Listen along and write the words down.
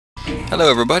Hello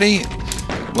everybody,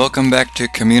 welcome back to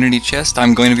Community Chest.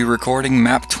 I'm going to be recording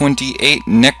map 28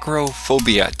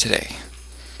 Necrophobia today.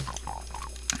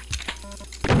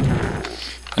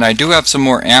 And I do have some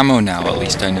more ammo now, at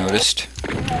least I noticed.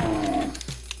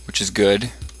 Which is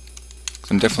good.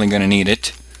 I'm definitely going to need it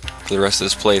for the rest of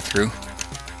this playthrough.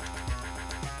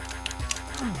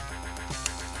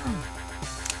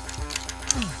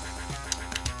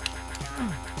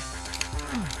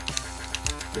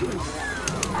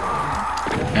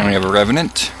 And we have a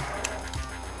Revenant.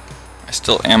 I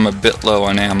still am a bit low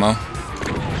on ammo.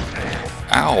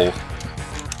 Ow!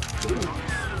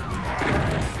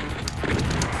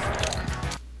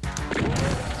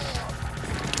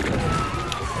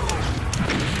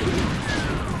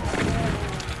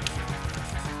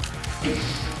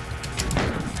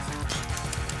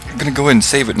 I'm gonna go ahead and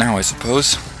save it now, I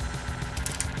suppose.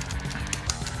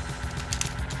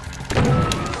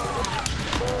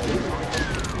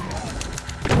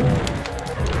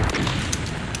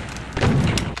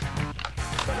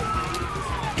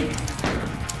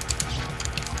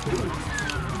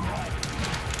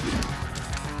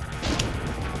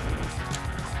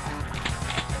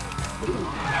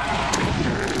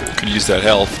 Could use that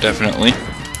health, definitely.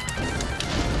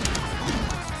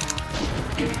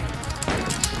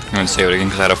 I'm gonna save it again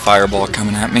because I had a fireball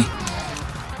coming at me.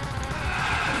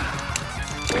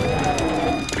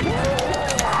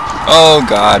 Oh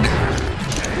god.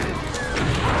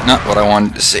 Not what I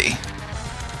wanted to see.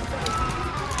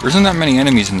 There isn't that many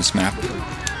enemies in this map.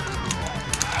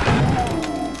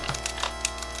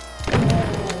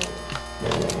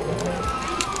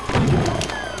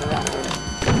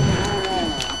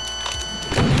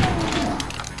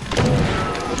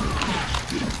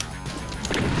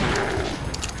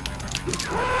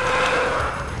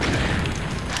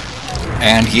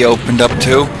 And he opened up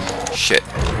too? Shit.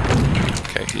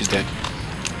 Okay, he's dead.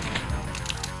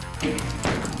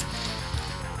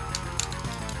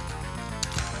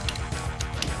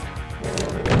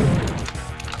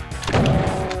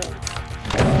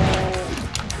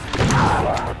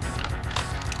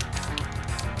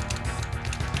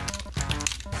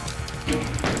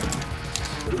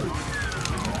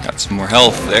 Got some more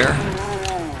health there.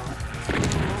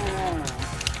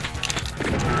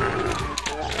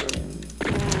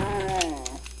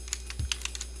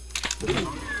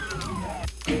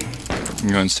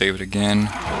 I'm going to save it again.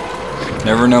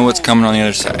 Never know what's coming on the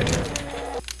other side.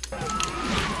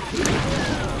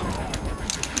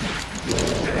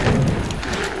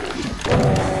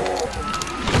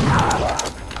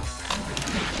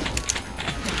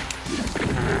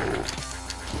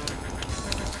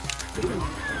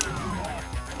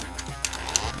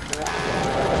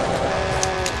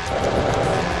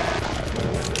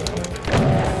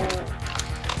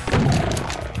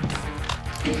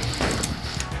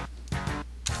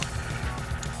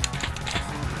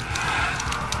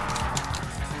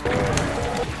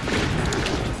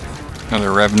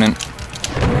 Another Revenant.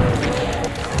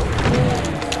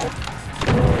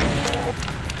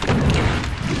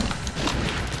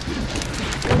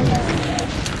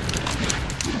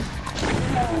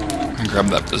 And grab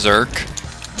that Berserk.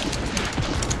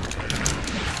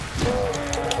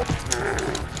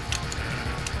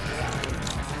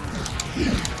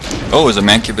 Oh, it was a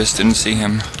Mancubus, didn't see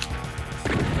him.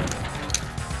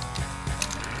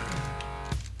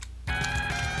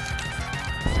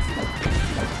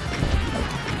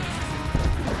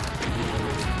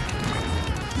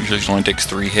 Usually it only takes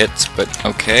 3 hits, but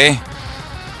okay.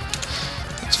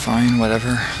 That's fine,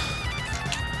 whatever.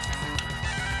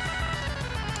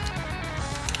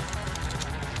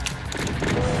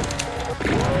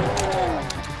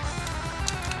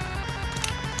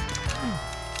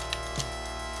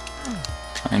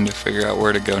 Trying to figure out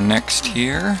where to go next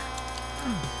here.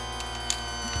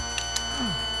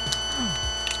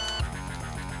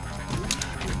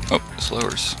 Oh, this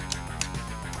lowers.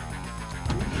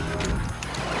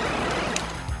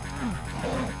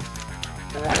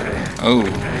 Oh.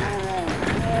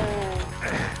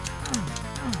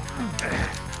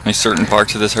 Only certain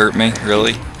parts of this hurt me?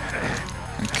 Really?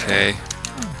 Okay.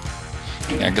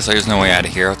 Yeah, I guess there's no way out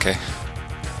of here. Okay.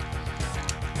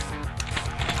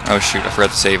 Oh shoot, I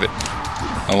forgot to save it.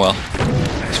 Oh well.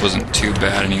 This wasn't too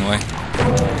bad anyway.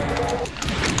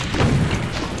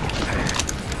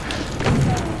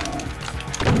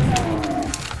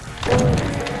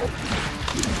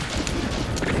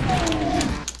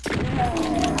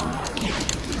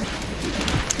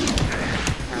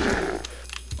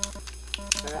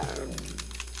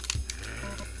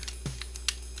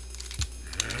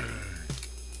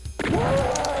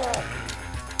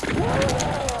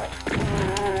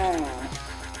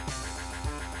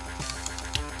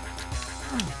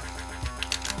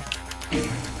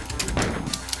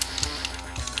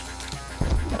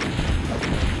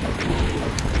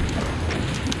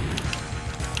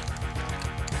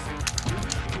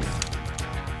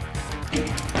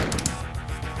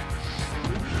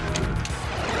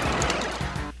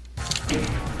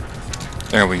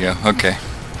 There we go, okay.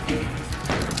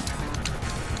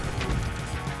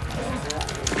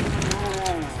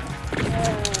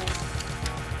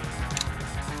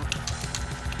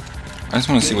 I just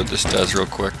want to see what this does real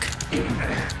quick.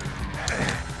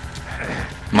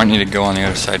 Might need to go on the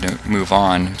other side to move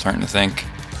on, I'm starting to think.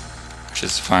 Which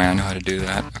is fine, I know how to do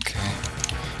that. Okay.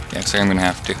 Yeah, looks like I'm gonna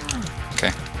have to.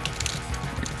 Okay.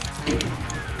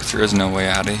 Because there is no way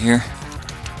out of here.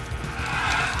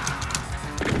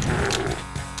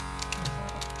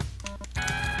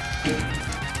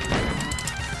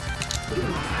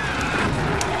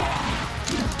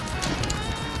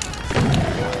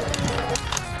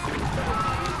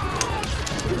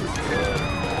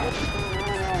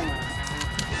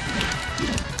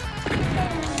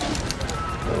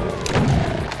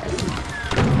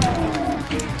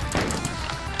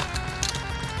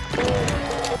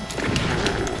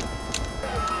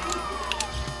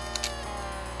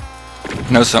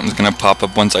 I know something's gonna pop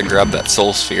up once I grab that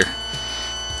soul sphere.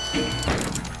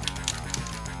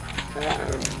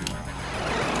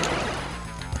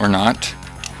 Or not.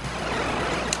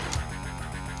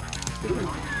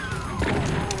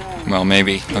 Well,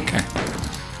 maybe. Okay.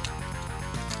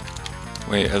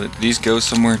 Wait, these go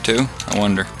somewhere too? I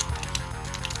wonder.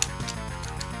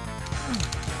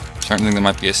 Starting to think there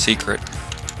might be a secret.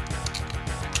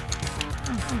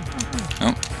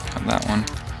 Nope, not that one.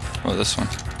 Oh, this one.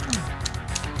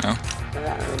 No.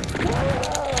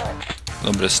 A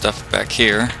little bit of stuff back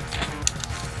here.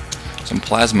 Some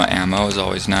plasma ammo is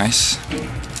always nice.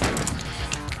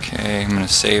 Okay, I'm gonna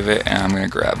save it and I'm gonna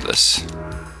grab this.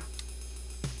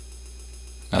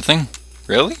 Nothing?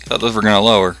 Really? I thought those were gonna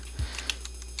lower.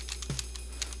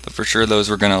 But for sure those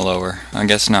were gonna lower. I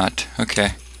guess not.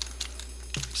 Okay.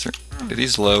 Do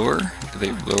these lower? Do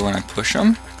they lower when I push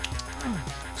them?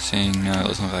 Seeing no, it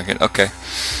doesn't look like it. Okay.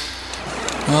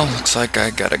 Well, looks like I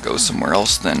gotta go somewhere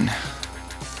else then.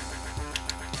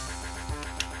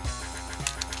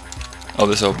 Oh,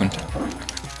 this opened.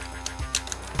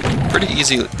 Pretty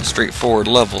easy, straightforward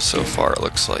level so far, it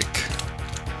looks like.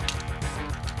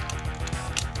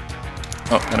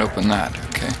 Oh, that opened that.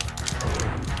 Okay.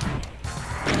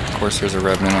 Of course, there's a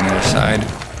revenant on the other side.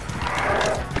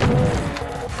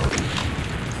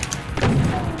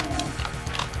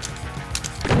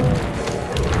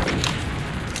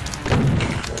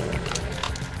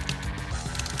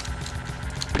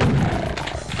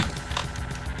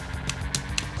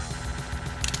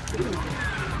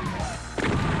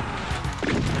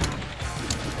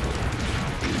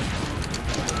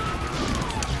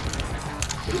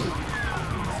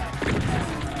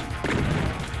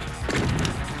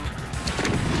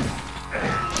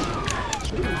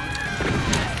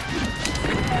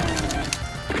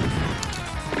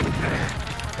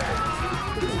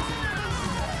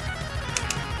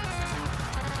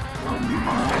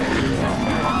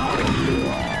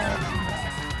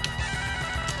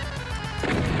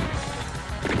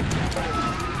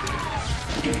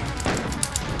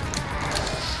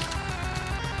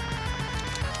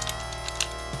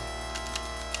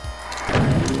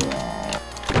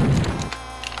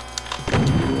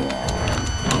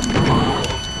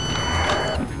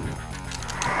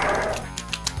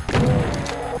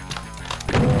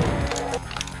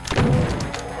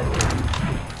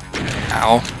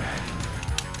 Ow.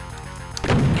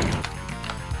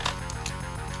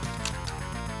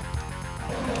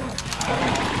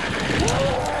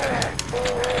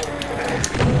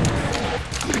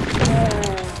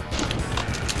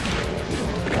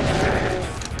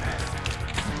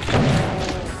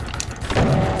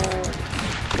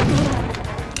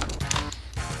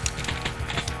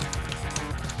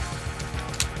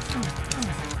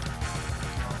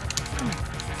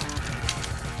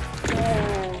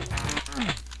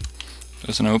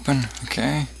 Doesn't open?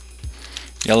 Okay.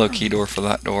 Yellow key door for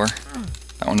that door.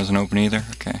 That one doesn't open either?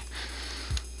 Okay.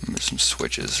 There's some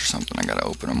switches or something I gotta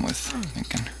open them with. I'm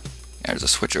thinking. Yeah, there's a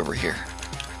switch over here.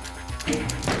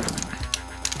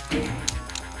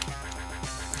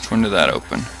 Which one did that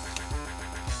open?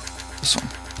 This one.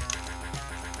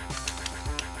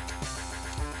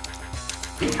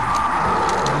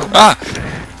 Ah!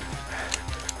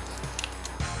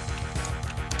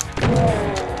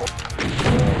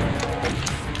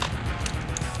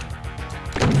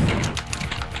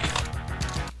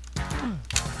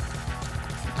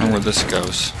 Where this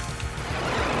goes.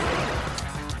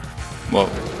 Whoa.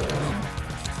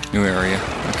 New area.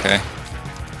 Okay.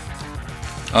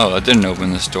 Oh, that didn't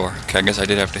open this door. Okay, I guess I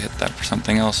did have to hit that for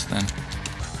something else then.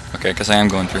 Okay, I guess I am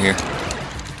going through here.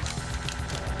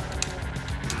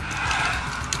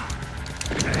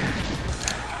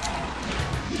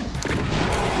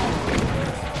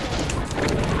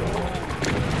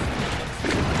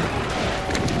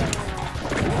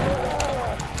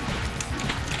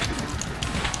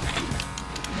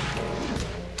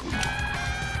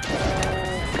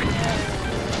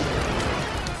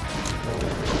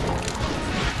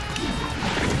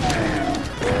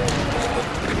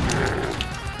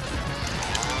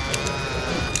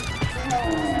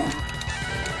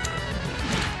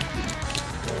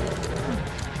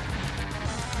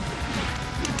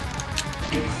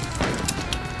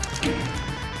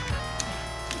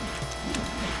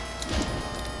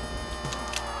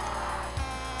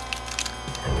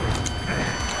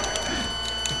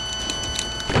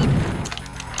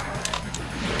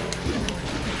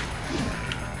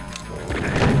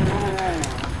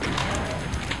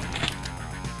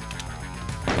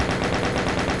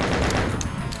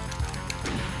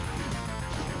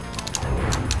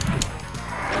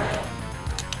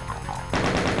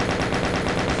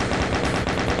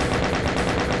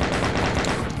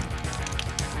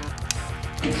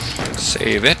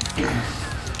 Save it.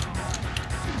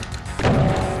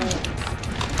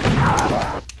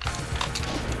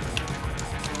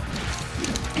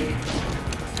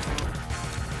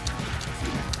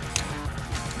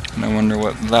 And I wonder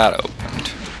what that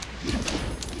opened.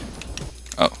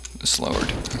 Oh, it's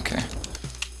lowered. Okay.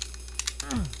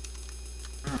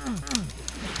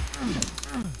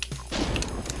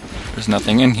 There's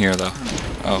nothing in here though.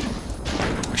 Oh.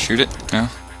 Shoot it? No?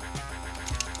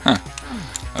 Huh.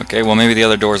 Okay, well maybe the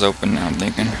other door's open now, I'm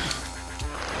thinking.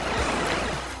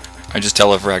 I just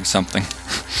telefragged something.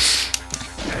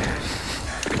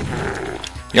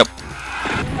 Yep.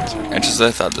 It's just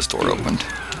I thought this door opened.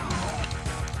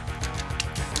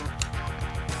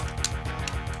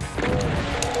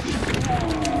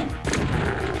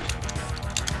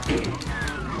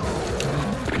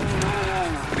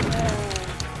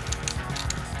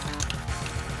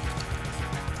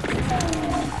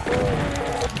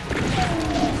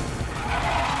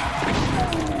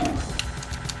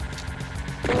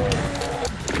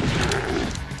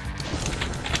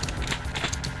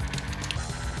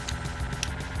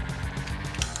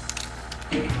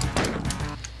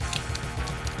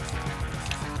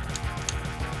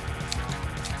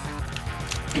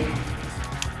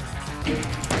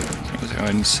 Let's go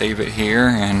ahead and save it here,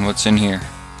 and what's in here?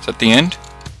 Is that the end?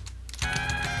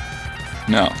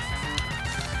 No.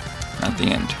 Not the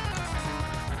end.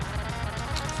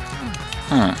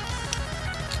 Huh.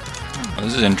 Well,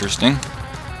 this is interesting.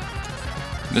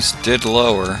 This did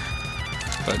lower,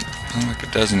 but I don't think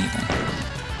it does anything.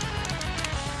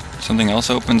 Something else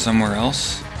open somewhere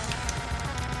else?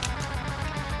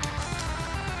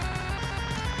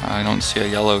 I don't see a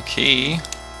yellow key.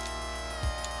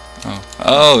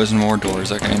 Oh, there's more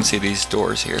doors. I can even see these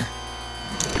doors here.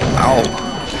 Ow!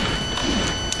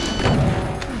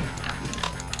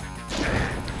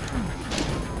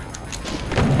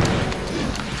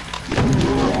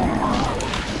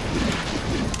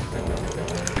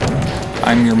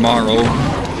 I'm your Morrow.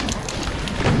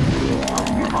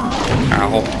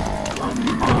 Ow.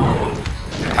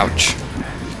 Ouch.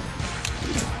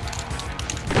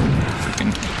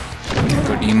 Freaking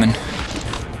gecko demon.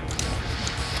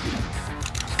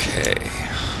 Okay.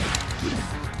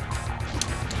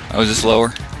 Oh, is this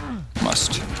lower?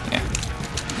 Must. Yeah.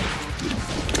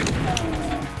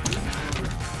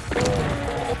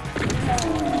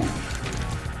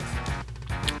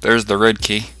 There's the red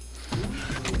key.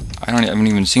 I haven't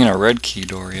even seen a red key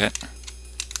door yet.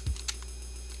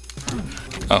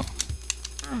 Oh.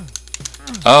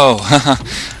 Oh,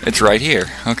 it's right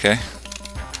here. Okay.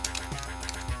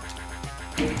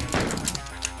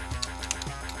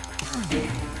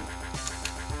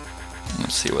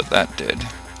 Let's see what that did.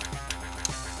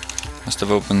 Must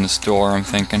have opened this door, I'm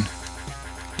thinking.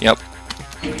 Yep.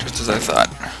 Just as I thought.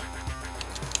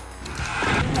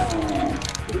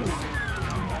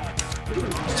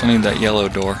 Still need that yellow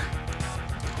door.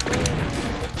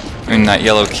 I mean, that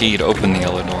yellow key to open the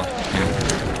yellow door. Yeah.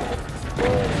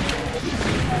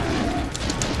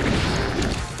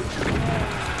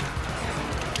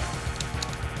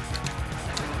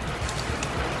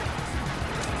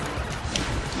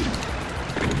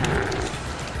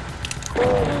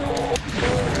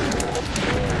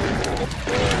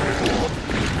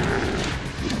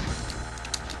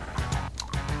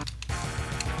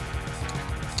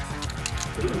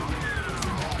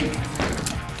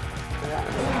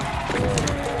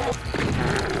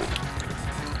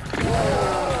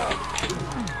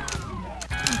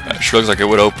 Sure looks like it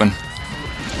would open.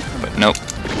 But nope.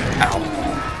 Ow.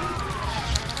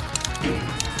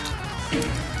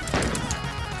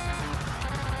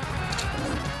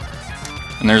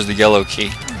 And there's the yellow key.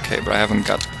 Okay, but I haven't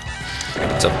got...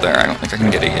 It's up there. I don't think I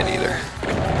can get it yet either.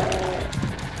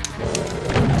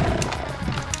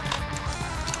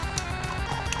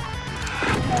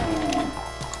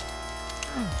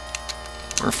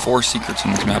 There are 4 secrets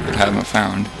in this map that I haven't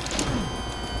found.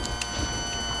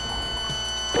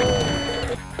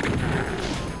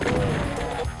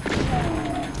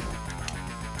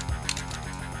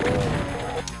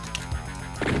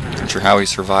 Not sure how he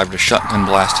survived a shotgun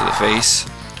blast to the face.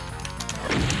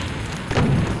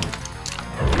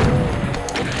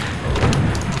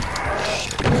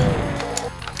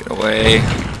 Get away.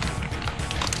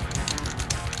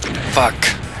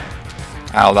 Fuck.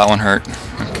 Ow, that one hurt.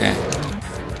 Okay.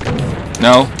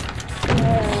 No.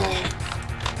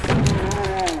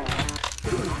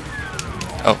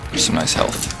 Oh, there's some nice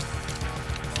health.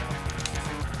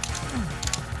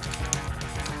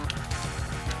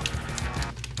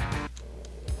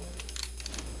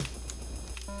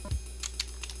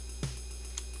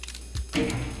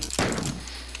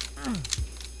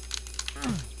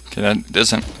 Okay,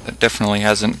 that definitely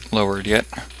hasn't lowered yet.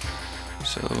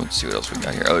 So let's see what else we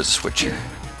got here. Oh, there's a switch here.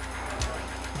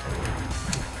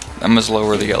 That must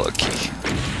lower the yellow key.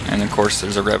 And of course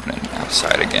there's a revenant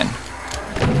outside again.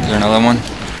 Is there another one?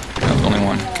 No, only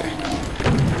one. Okay.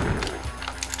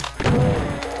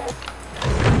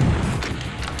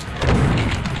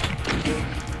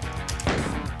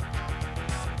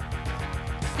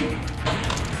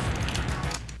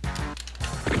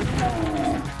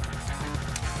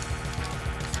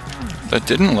 That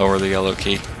didn't lower the yellow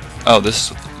key. Oh,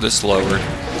 this lowered.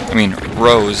 I mean,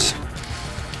 rose,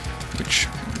 which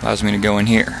allows me to go in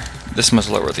here. This must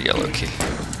lower the yellow key.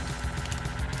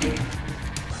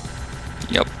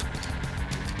 Yep.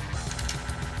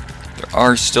 There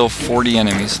are still 40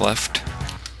 enemies left.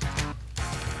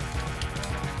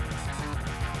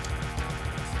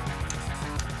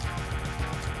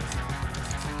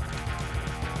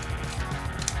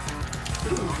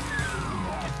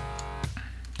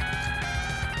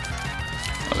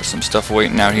 Oh, there's some stuff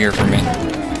waiting out here for me.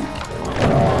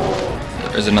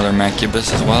 There's another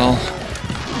Macubus as well.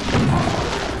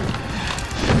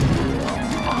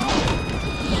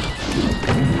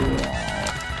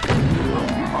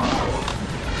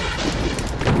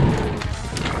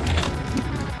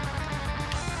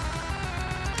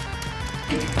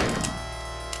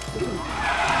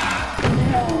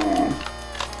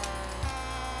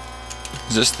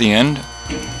 Is this the end?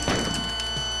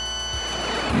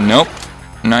 Nope,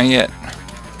 not yet.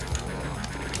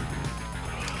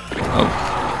 Oh.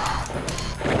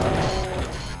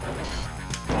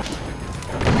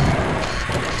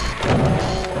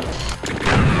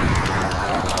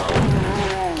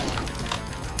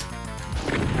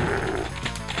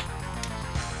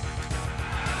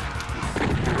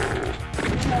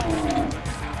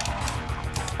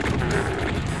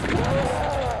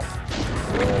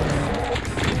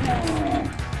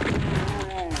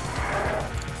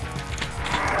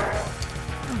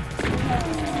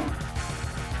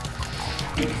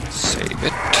 Save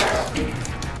it.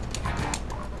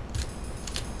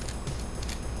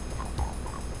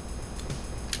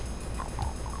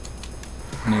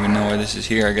 I don't even know why this is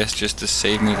here. I guess just to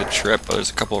save me the trip. Oh, there's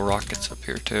a couple of rockets up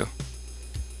here too.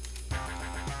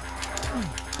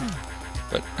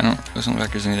 But doesn't look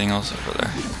like there's anything else over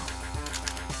there.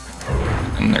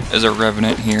 And there is a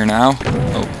revenant here now.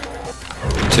 Oh.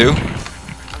 2?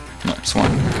 No, it's 1.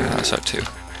 Okay, I saw 2.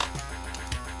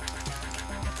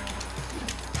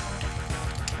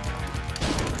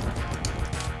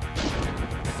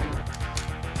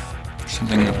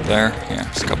 Something up there. Yeah,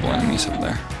 there's a couple enemies up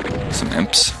there. Some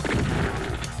imps.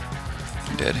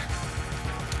 Dead.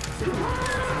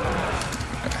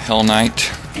 Hell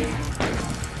Knight.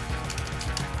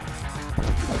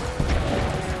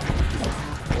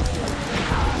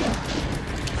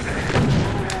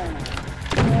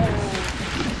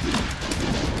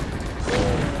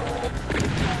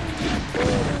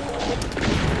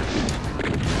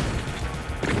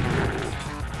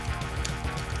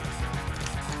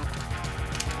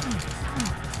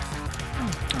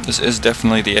 This is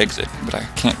definitely the exit, but I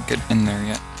can't get in there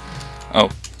yet. Oh.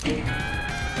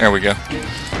 There we go.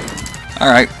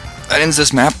 Alright, that ends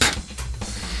this map.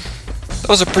 That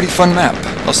was a pretty fun map.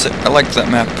 I'll say I liked that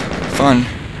map. Fun.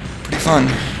 Pretty fun.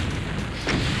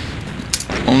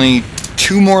 Only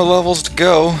 2 more levels to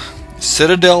go.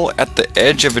 Citadel at the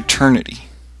Edge of Eternity.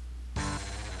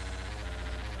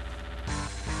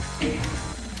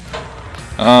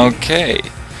 Okay.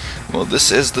 Well,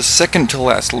 this is the second to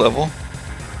last level.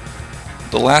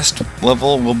 The last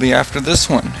level will be after this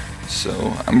one.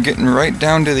 So I'm getting right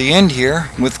down to the end here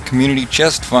with Community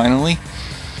Chest finally.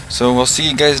 So I'll see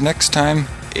you guys next time.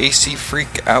 AC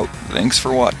Freak out. Thanks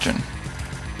for watching.